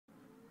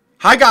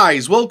Hi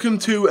guys, welcome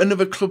to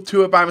another club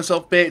tour by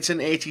myself,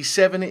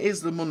 Bateson87. It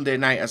is the Monday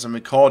night as I'm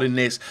recording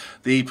this.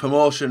 The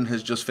promotion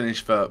has just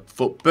finished for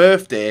FUT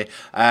Birthday.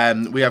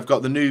 We have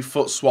got the new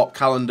FUT Swap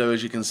calendar,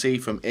 as you can see,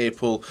 from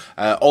April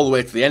all the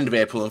way to the end of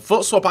April. And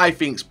FUT Swap, I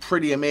think, is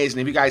pretty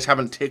amazing. If you guys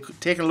haven't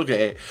taken a look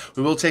at it,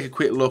 we will take a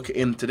quick look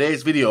in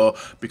today's video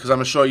because I'm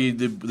going to show you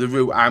the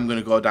route I'm going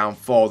to go down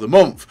for the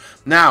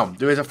month. Now,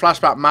 there is a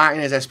Flashback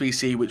Martinez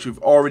SBC, which we've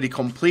already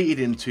completed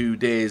in 2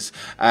 days.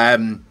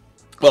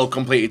 Well,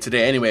 completed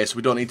today anyway, so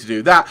we don't need to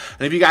do that.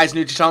 And if you guys are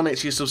new to the channel, make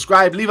sure you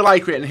subscribe, leave a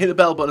like rate, and hit the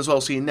bell button as well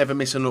so you never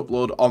miss an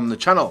upload on the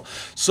channel.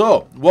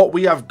 So, what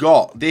we have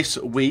got this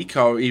week,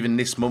 or even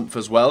this month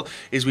as well,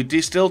 is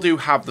we still do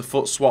have the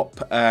FUT Swap,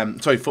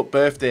 FUT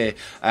Birthday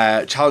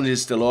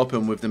challenges still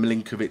open with the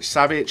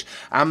Milinkovic-Savic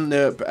and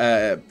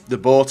the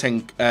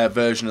Boateng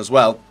version as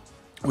well.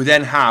 We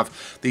then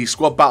have the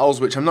squad battles,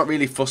 which I'm not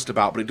really fussed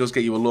about, but it does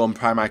get you a lone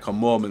prime icon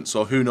moment,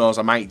 so who knows,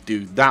 I might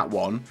do that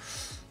one.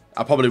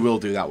 I probably will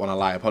do that one,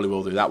 I probably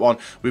will do that one.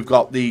 We've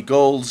got the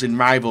goals in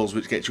Rivals,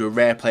 which gets you a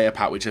rare player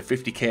pack, which is a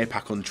 50k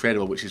pack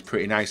untradeable, which is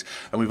pretty nice.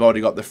 And we've already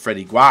got the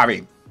Freddie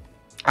Guari.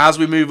 As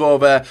we move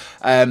over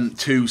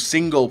to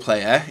single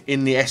player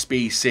in the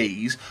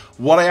SBCs,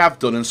 what I have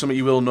done, and some of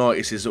you will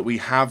notice, is that we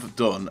have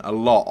done a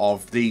lot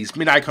of these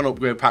mid-icon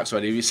upgrade packs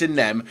already. If you've seen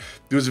them,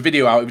 there was a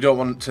video out. If you don't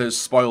want to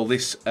spoil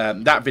this,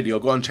 that video,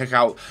 go and check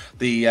out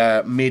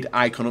the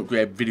mid-icon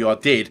upgrade video I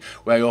did,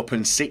 where I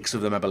opened 6 of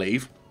them, I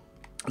believe.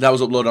 That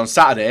was uploaded on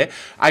Saturday.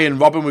 Ian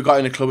Robin, we got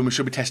in the club and we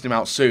should be testing him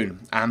out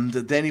soon. And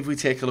then if we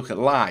take a look at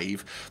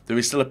live, there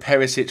is still a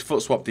Perisic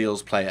FUT Swap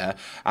Deals player.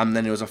 And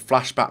then there was a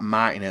Flashback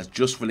Martinez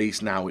just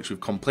released now, which we've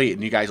completed.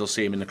 And you guys will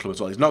see him in the club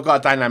as well. He's not got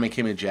a dynamic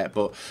image yet,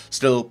 but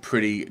still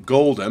pretty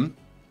golden.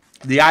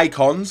 The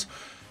icons.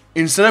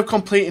 Instead of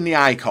completing the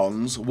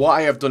icons, what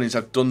I have done is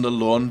I've done the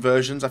loan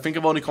versions. I think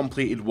I've only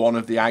completed one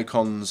of the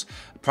icons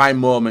Prime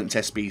Moments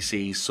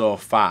SBCs so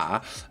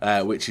far,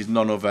 which is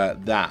none other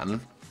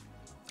than,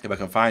 if I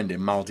can find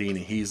him,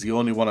 Maldini. He's the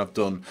only one I've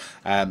done.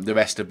 The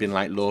rest have been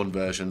like loan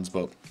versions,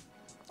 but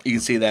you can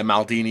see there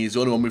Maldini is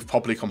the only one we've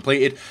properly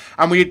completed.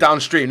 And we're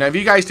downstream. Now, if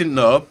you guys didn't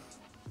know,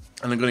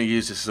 and I'm going to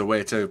use this as a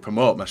way to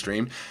promote my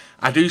stream,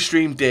 I do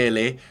stream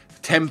daily,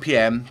 10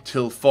 PM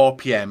till 4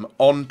 PM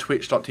on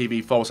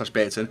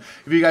twitch.tv/Bateson.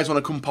 If you guys want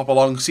to come pop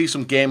along, see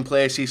some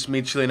gameplay, see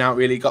me chilling out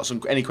really, got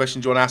any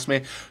questions you want to ask me,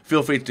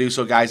 feel free to do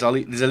so, guys.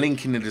 There's a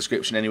link in the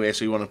description anyway,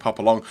 so you want to pop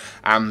along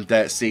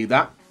and see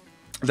that.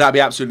 That'd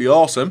be absolutely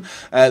awesome.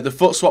 The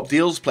FUT Swap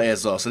Deals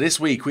players though. So this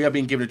week we have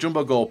been given a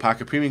Jumbo Gold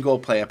pack, a Premium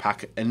Gold player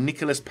pack, a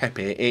Nicolas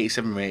Pepe,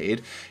 87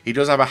 rated. He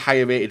does have a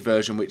higher rated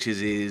version, which is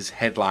his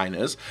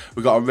headliners.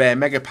 We've got a rare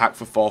mega pack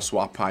for 4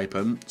 swap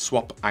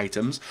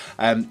items.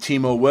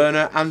 Timo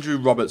Werner, Andrew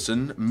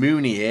Robertson,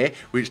 Mounier,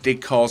 which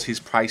did cause his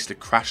price to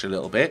crash a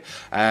little bit.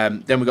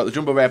 Then we've got the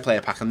Jumbo Rare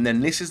player pack, and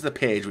then this is the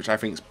page which I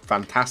think is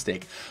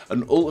fantastic.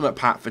 An ultimate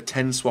pack for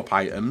 10 swap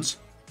items.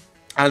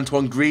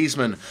 Antoine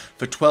Griezmann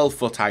for 12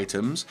 FUT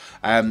items,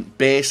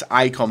 base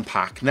icon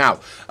pack. Now,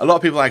 a lot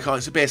of people are like, oh,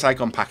 it's a base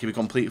icon pack if you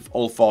complete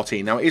all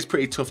 14. Now, it is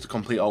pretty tough to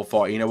complete all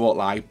 14, I won't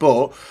lie,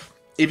 but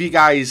if you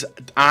guys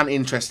aren't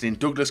interested in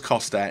Douglas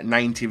Costa,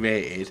 90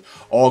 rated,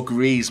 or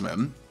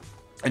Griezmann,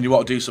 and you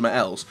want to do something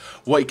else,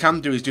 what you can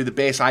do is do the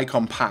base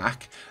icon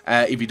pack.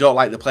 If you don't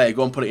like the player,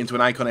 go and put it into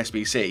an icon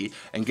SBC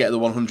and get the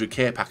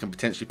 100k pack and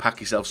potentially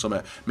pack yourself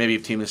something. Maybe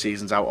if Team of the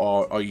Season's out,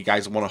 or you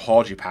guys want to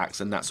hoard your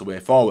packs, and that's the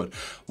way forward.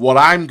 What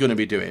I'm going to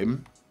be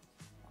doing,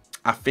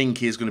 I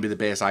think, is going to be the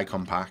base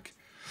icon pack,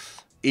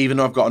 even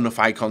though I've got enough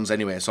icons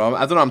anyway. So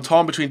I don't know, I'm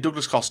torn between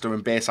Douglas Costa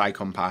and base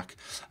icon pack,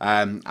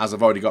 as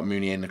I've already got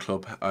Mounier in the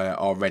club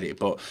already.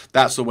 But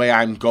that's the way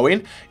I'm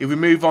going. If we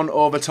move on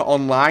over to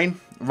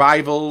online,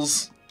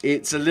 Rivals,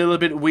 it's a little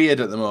bit weird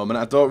at the moment.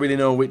 I don't really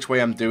know which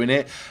way I'm doing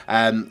it.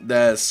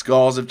 The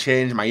scores have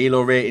changed. My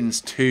ELO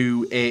rating's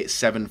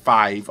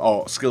 2875,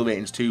 or skill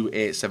rating's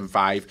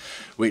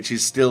 2875, which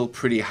is still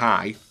pretty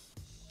high.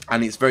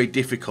 And it's very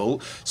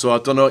difficult, so I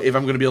don't know if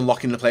I'm going to be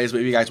unlocking the players,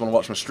 but if you guys want to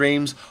watch my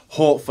streams,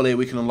 hopefully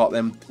we can unlock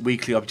them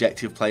weekly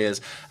objective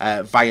players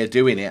via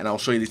doing it, and I'll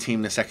show you the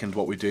team in a second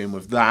what we're doing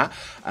with that.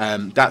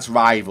 That's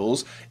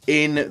Rivals.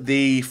 In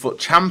the FUT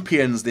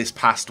Champions this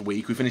past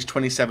week, we finished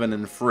 27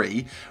 and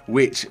 3,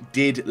 which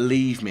did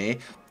leave me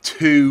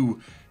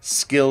 2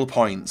 skill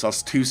points, or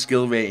 2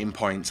 skill rating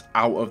points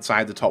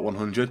outside the top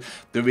 100.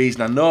 The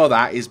reason I know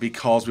that is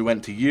because we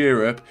went to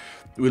Europe.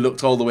 We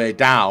looked all the way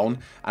down,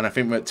 and I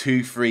think we're at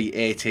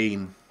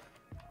 2-3-18.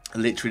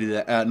 Literally,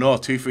 no,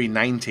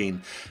 2-3-19.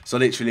 So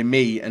literally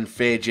me and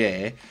Faye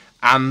J,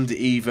 and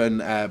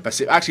even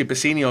actually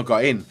Basinio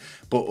got in,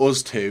 but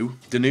us two,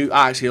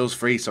 actually us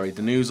 3, sorry,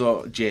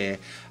 Danuzo, J,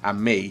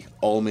 and me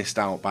all missed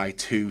out by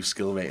 2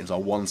 skill ratings,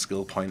 or 1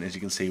 skill point, as you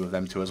can see with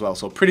them 2 as well.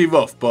 So pretty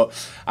rough, but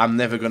I'm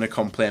never going to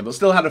complain. But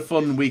still had a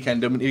fun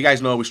weekend. You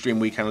guys know we stream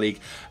Weekend League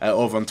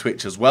over on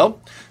Twitch as well.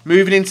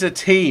 Moving into the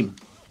team.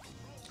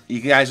 You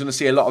guys are going to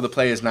see a lot of the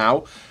players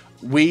now.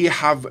 We're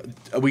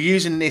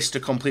using this to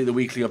complete the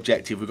weekly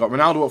objective. We've got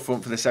Ronaldo up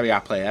front for the Serie A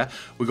player.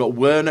 We've got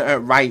Werner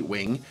at right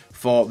wing,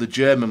 for the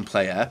German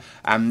player,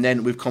 and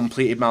then we've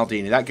completed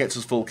Maldini. That gets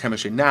us full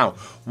chemistry. Now,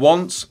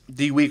 once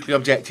the weekly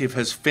objective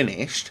has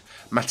finished,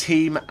 my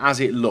team as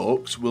it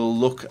looks will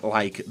look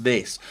like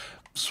this.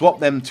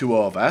 Swap them two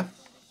over,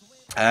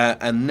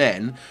 and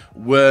then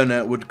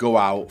Werner would go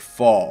out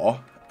for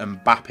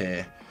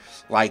Mbappe,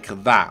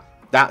 like that.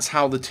 That's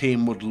how the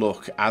team would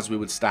look as we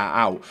would start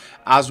out.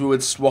 As we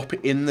would swap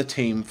in the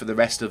team for the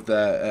rest of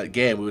the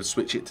game, we would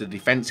switch it to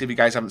defensive. If you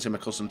guys haven't seen my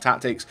custom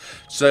tactics,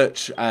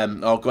 search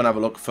or go and have a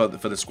look for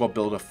the squad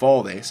builder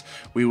for this.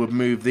 We would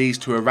move these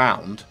two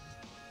around.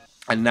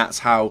 And that's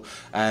how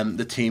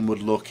the team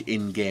would look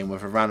in game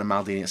with Varane and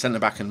Maldini at centre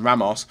back, and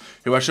Ramos,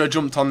 who I should have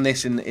jumped on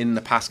this in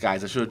the past,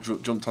 guys. I should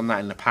have jumped on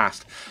that in the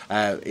past.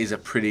 Is a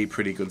pretty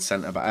good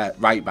centre back,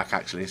 right back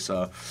actually.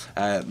 So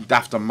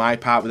daft on my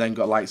part. We then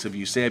got likes of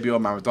Eusebio,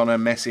 Maradona,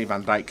 Messi,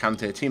 Van Dijk,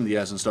 Kante, team of the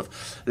years and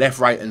stuff, left,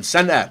 right, and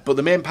centre. But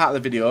the main part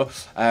of the video,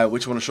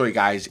 which I want to show you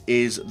guys,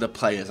 is the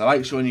players. I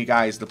like showing you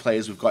guys the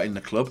players we've got in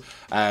the club.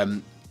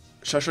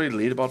 Should I show you the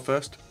leaderboard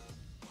first?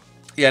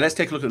 Yeah, let's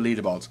take a look at the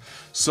leaderboards.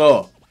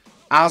 So,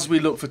 as we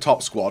look for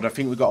top squad, I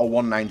think we've got a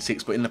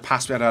 196, but in the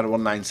past we had a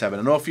 197.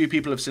 I know a few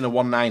people have seen a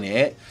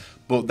 198,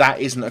 but that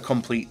isn't a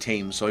complete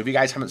team. So if you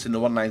guys haven't seen the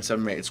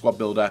 197 rated squad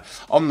builder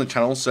on the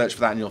channel, search for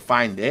that and you'll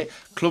find it.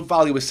 Club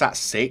value was sat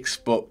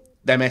 6, but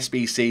them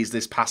SBCs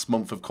this past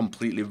month have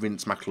completely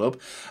rinsed my club.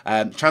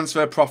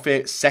 Transfer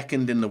profit,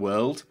 2nd in the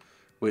world,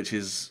 which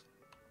is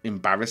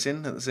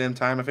embarrassing at the same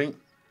time, I think,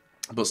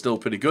 but still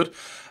pretty good.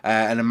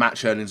 And the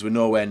match earnings were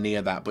nowhere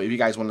near that. But if you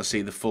guys want to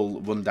see the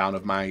full rundown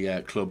of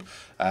my club,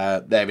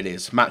 there it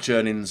is. Match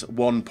earnings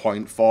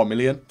 1.4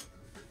 million,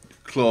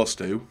 close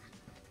to.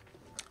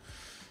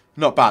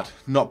 Not bad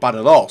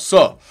at all.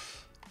 So,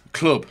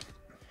 club,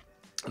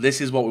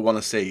 this is what we want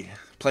to see.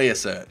 Player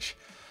search,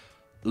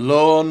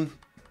 loan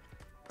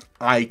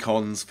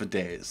icons for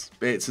days.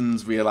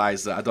 Bateson's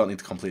realised that I don't need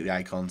to complete the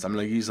icons. I'm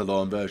going to use the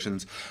loan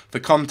versions.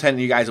 For content,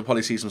 you guys will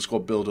probably see some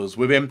squad builders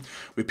with him.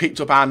 We picked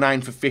up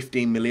R9 for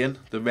 15 million,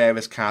 the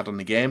rarest card on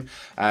the game.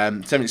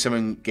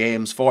 77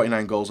 games,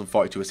 49 goals and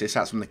 42 assists.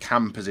 That's from the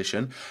cam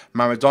position.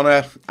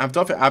 Maradona,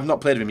 I've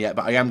not played with him yet,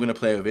 but I am going to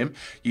play with him.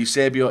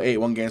 Eusebio,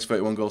 81 games,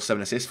 31 goals,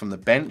 7 assists from the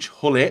bench.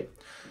 Hullet,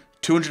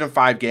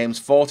 205 games,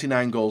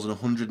 49 goals and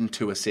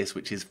 102 assists,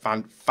 which is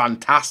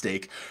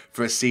fantastic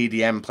for a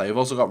CDM player. We've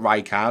also got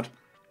Rijkaard.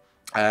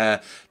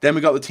 Then we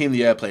got the Team of the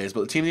Year players,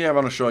 but the Team of the Year I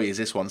want to show you is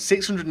this one.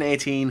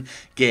 618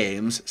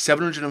 games,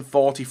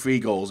 743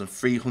 goals and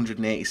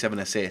 387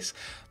 assists.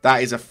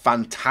 That is a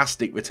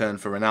fantastic return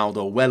for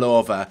Ronaldo, well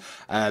over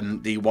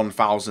the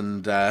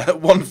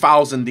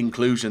 1,000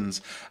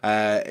 inclusions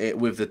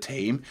with the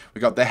team.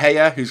 We got De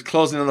Gea, who's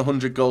closing on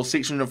 100 goals,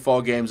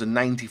 604 games and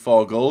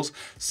 94 goals.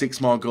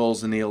 6 more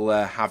goals and he'll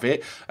have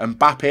it.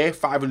 Mbappe,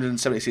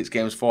 576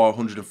 games,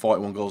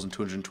 441 goals and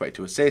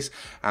 222 assists.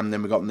 And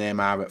then we got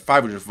Neymar at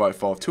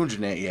 544,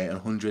 288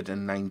 and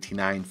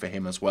 199 for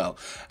him as well.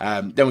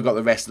 Then we got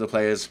the rest of the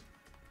players.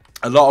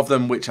 A lot of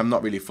them which I'm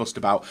not really fussed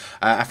about.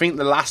 I think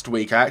the last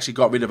week I actually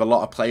got rid of a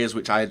lot of players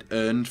which I had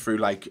earned through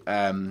like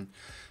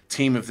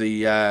team of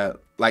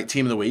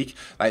the week,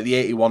 like the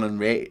 81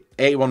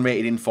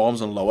 rated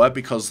informs and lower,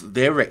 because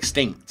they were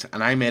extinct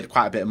and I made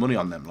quite a bit of money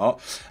on them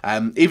lot.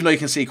 Even though you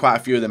can see quite a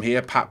few of them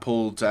here. Pat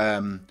pulled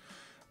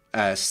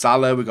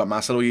Salah, we got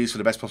Marcelo used for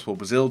the best possible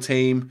Brazil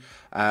team.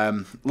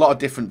 A lot of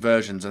different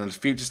versions, and the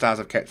future stars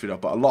I've kept rid of,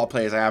 but a lot of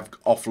players I have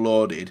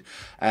offloaded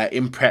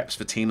in preps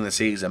for team of the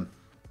season.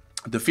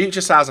 The future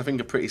stars I think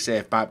are pretty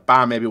safe,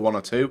 bar maybe 1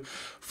 or 2.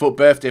 Foot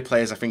birthday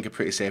players I think are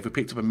pretty safe. We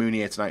picked up a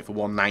Mounier tonight for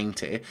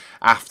 190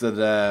 after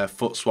the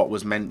foot swap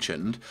was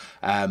mentioned,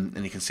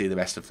 and you can see the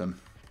rest of them.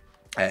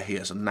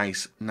 Here, some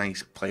nice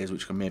players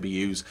which can maybe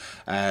use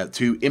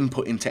to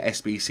input into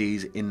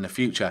SBCs in the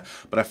future.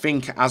 But I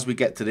think as we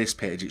get to this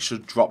page, it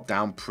should drop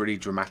down pretty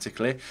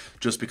dramatically,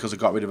 just because I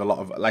got rid of a lot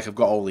of, like I've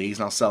got all these,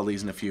 and I'll sell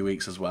these in a few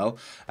weeks as well,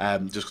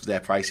 just because their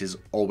prices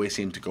always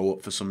seem to go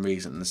up for some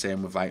reason. And the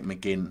same with like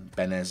McGinn,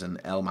 Benez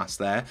and Elmas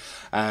there.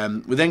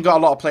 We then got a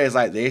lot of players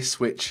like this,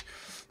 which,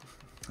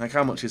 like,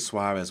 how much is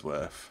Suarez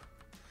worth?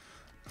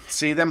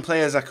 See, them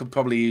players I could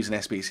probably use in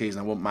SBCs, and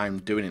I wouldn't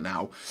mind doing it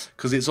now,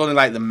 because it's only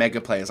like the mega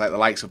players, like the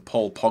likes of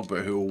Paul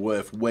Pogba, who are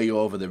worth way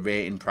over the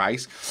rating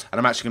price. And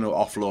I'm actually going to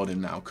offload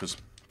him now, because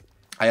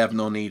I have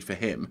no need for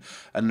him.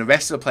 And the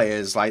rest of the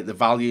players, like the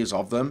values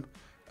of them,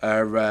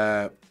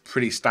 are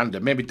pretty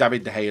standard. Maybe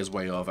David De Gea is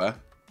way over.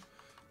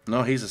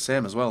 No, he's the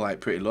same as well, like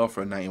pretty low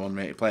for a 91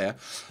 rated player.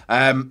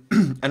 And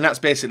that's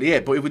basically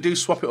it. But if we do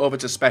swap it over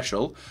to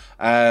special,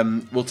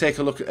 we'll take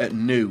a look at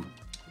new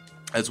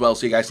as well,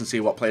 so you guys can see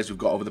what players we've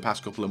got over the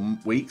past couple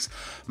of weeks.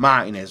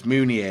 Martinez,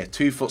 Mounier,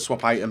 2 foot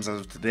swap items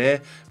as of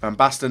today. Van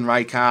Basten,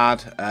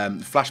 Rijkaard,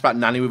 flashback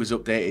Nani with his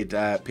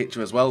updated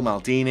picture as well.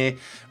 Maldini,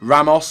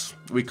 Ramos,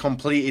 we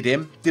completed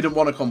him. Didn't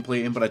want to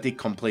complete him, but I did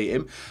complete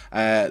him.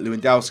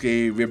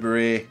 Lewandowski,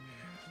 Ribéry,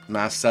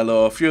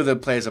 Marcelo, a few of the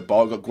players I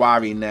bought. Got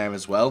Guari in there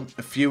as well.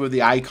 A few of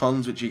the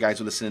icons which you guys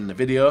will have seen in the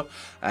video.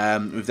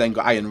 We've then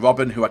got Ian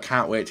Robin, who I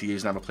can't wait to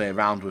use and have a play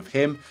around with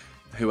him.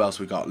 Who else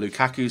we got?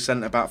 Lukaku,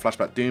 centre back,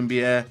 flashback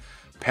Doumbia,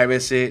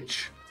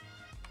 Perisic.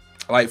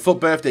 Like, FUT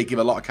Birthday give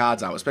a lot of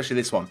cards out, especially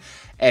this one.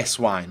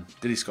 S-Wine.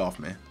 Did he score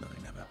for me? No,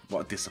 he never.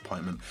 What a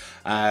disappointment.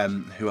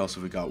 Who else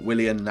have we got?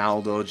 Willian,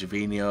 Naldo,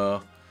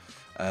 Javinho,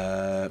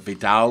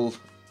 Vidal,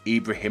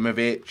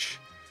 Ibrahimovic,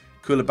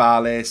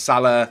 Koulibaly,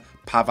 Salah,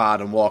 Pavard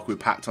and Walker. We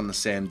packed on the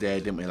same day,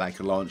 didn't we? Like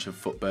a launch of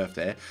FUT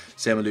Birthday.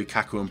 Same with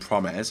Lukaku and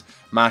Promes.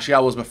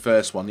 Martial was my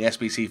first one. The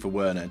SBC for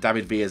Werner.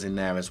 David Villa's in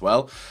there as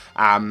well.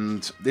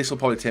 And this will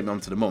probably take me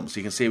on to the month.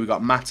 So you can see we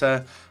got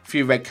Mata, a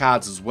few red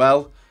cards as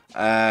well.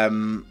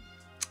 Maradona,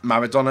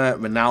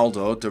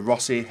 Ronaldo, De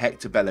Rossi,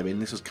 Hector Bellerin.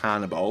 This was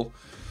Carnival.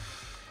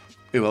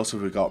 Who else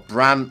have we got?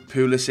 Brandt,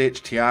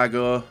 Pulisic,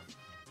 Thiago,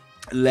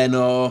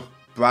 Leno,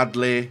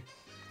 Bradley,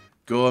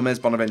 Gomez,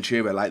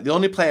 Bonaventura. Like, the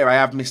only player I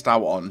have missed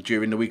out on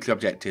during the weekly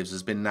objectives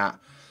has been that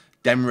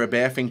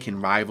Demirbay, I think,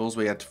 in Rivals,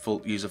 where you had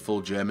to use a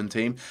full German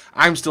team.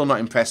 I'm still not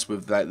impressed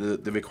with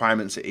the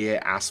requirements that EA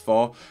asked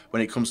for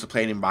when it comes to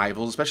playing in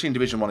Rivals, especially in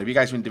Division 1. If you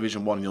guys are in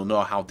Division 1, you'll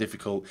know how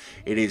difficult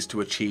it is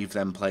to achieve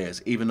them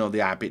players, even though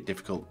they are a bit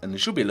difficult, and they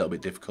should be a little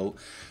bit difficult.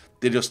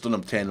 They're just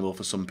unobtainable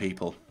for some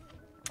people.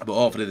 But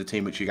hopefully the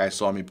team which you guys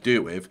saw me do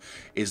it with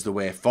is the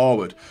way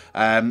forward.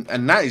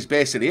 And that is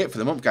basically it for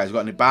the month, guys. We've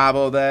got an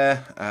Ibarbo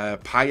there,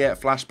 Payet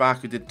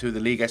flashback. We did 2 of the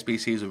League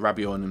SBCs with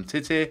Rabiot and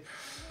Umtiti.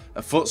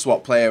 A FUT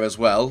swap player as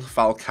well,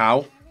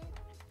 Falcao.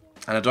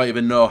 And I don't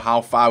even know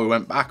how far we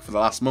went back for the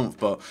last month,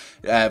 but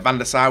Van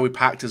der Sar we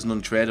packed as an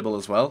untradeable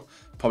as well.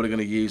 Probably going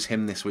to use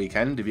him this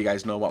weekend. If you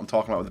guys know what I'm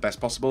talking about with the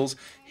best possibles,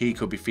 he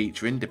could be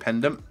featuring,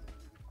 dependent.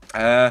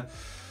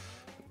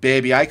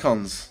 Baby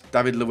icons,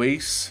 David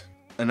Luiz.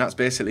 And that's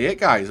basically it,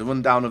 guys. A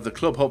rundown of the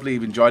club. Hopefully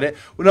you've enjoyed it.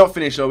 We're not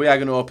finished, though. We are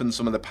going to open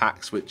some of the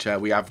packs, which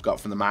we have got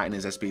from the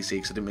Martinez SBC,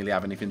 because I didn't really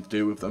have anything to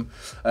do with them.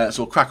 So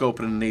we'll crack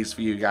open these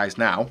for you guys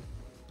now.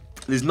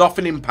 There's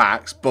nothing in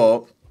packs,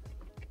 but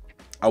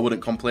I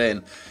wouldn't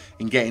complain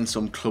in getting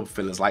some club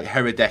fillers, like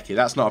Heredeki.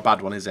 That's not a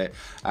bad one, is it?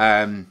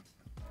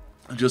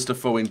 Just to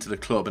throw into the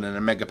club, and then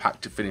a mega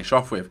pack to finish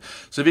off with.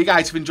 So if you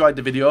guys have enjoyed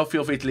the video,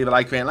 feel free to leave a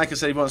like and like I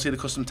said, if you want to see the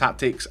custom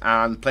tactics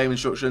and player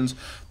instructions,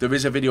 there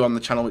is a video on the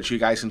channel which you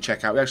guys can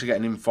check out. We actually get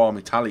an informed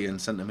Italian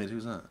sent to me.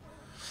 Who's that?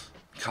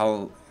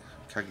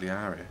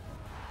 Cagliari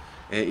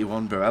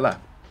 81 Barella.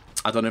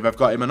 I don't know if I've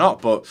got him or not,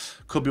 but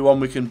could be one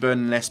we can burn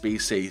in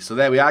SBC. So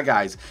there we are,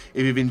 guys.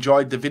 If you've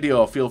enjoyed the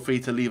video, feel free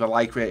to leave a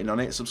like rating on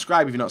it.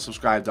 Subscribe if you're not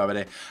subscribed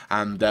already.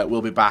 And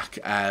we'll be back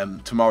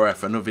tomorrow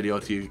for another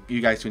video to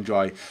you guys to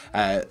enjoy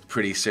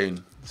pretty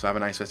soon. So have a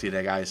nice rest of your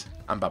day, guys.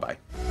 And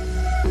bye-bye.